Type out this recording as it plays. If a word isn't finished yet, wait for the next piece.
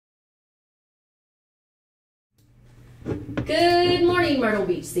Good morning, Myrtle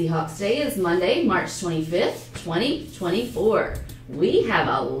Beach Seahawks. Today is Monday, March 25th, 2024. We have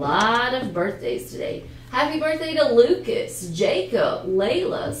a lot of birthdays today. Happy birthday to Lucas, Jacob,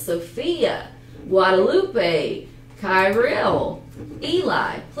 Layla, Sophia, Guadalupe, Kyril,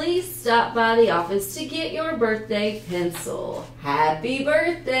 Eli. Please stop by the office to get your birthday pencil. Happy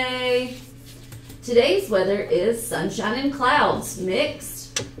birthday! Today's weather is sunshine and clouds, mixed.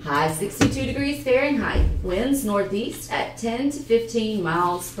 High 62 degrees Fahrenheit. Winds northeast at 10 to 15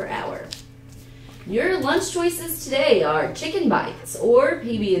 miles per hour. Your lunch choices today are chicken bites or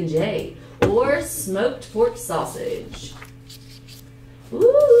PB&J or smoked pork sausage.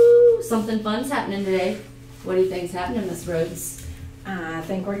 Ooh, something fun's happening today. What do you think's happening, Miss Rhodes? I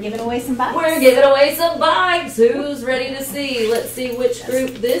think we're giving away some bikes. We're giving away some bikes. Who's ready to see? Let's see which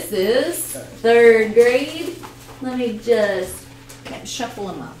group this is. Third grade. Let me just shuffle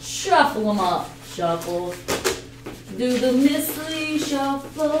them up. Shuffle them up. Shuffle. Do the Miss Lee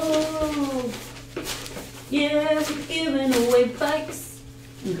shuffle. Yeah, we're giving away bikes.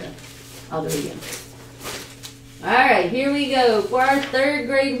 Okay, I'll do it again. Alright, here we go for our third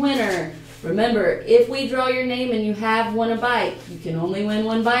grade winner. Remember, if we draw your name and you have won a bike, you can only win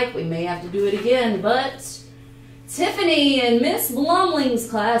one bike. We may have to do it again, but Tiffany in Miss Blumling's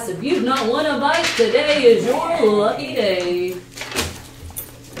class, if you've not won a bike, today is your lucky day.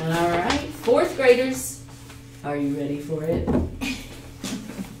 Alright, fourth graders, are you ready for it?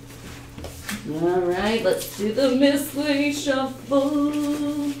 Alright, let's do the Miss Lee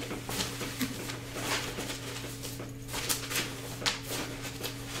shuffle.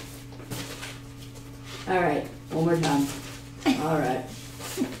 Alright, one more time. Alright.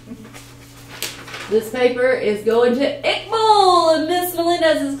 This paper is going to Iqbal in Miss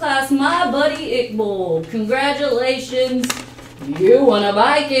Melendez's class, my buddy Iqbal. Congratulations. You won a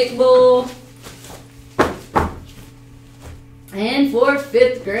bike, Iqbal. And for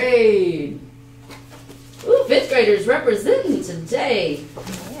fifth grade. Ooh, fifth graders representing today.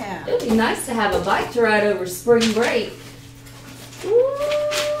 Yeah. It would be nice to have a bike to ride over spring break. Ooh.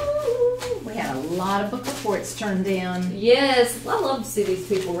 We had a lot of book reports turned in. Yes, I love to see these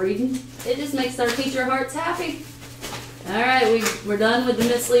people reading. It just makes our teacher hearts happy. All right, we're done with the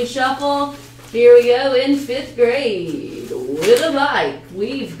Miss Lee shuffle. Here we go in fifth grade with a bike.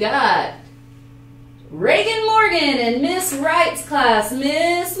 We've got Reagan Morgan in Miss Wright's class.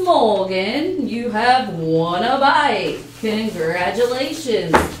 Miss Morgan, you have won a bike.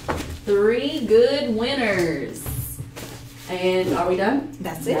 Congratulations. 3 good winners. And are we done?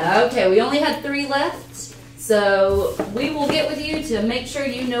 That's it. Okay, we only had 3 left. So we will get with you to make sure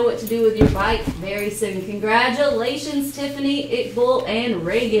you know what to do with your bike very soon. Congratulations, Tiffany, Iqbal, and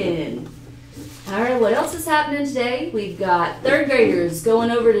Reagan. All right, what else is happening today? We've got third graders going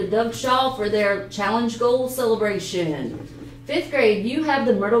over to Doug Shaw for their challenge goal celebration. Fifth grade, you have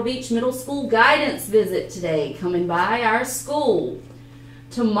the Myrtle Beach Middle School guidance visit today coming by our school.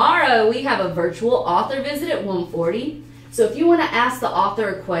 Tomorrow, we have a virtual author visit at 1:40. So if you want to ask the author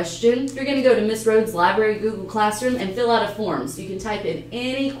a question, you're going to go to Miss Rhodes' Library Google Classroom and fill out a form. So you can type in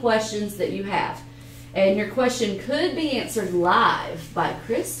any questions that you have. And your question could be answered live by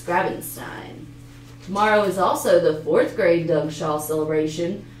Chris Grabenstein. Tomorrow is also the 4th grade Doug Shaw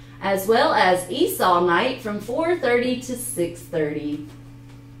celebration, as well as Esau night from 4:30 to 6:30.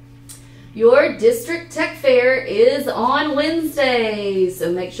 Your district tech fair is on Wednesday,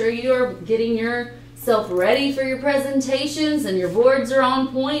 so make sure you're getting yourself ready for your presentations and your boards are on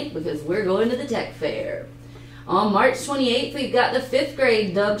point because we're going to the tech fair. On March 28th, we've got the 5th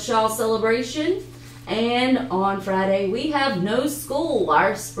grade Doug Shaw celebration. And on Friday, we have no school.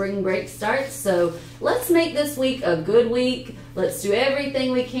 Our spring break starts, so let's make this week a good week. Let's do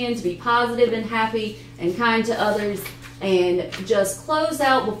everything we can to be positive and happy and kind to others and just close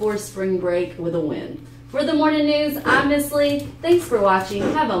out before spring break with a win. For the morning news, I'm Miss Lee. Thanks for watching.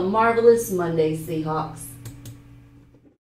 Have a marvelous Monday, Seahawks.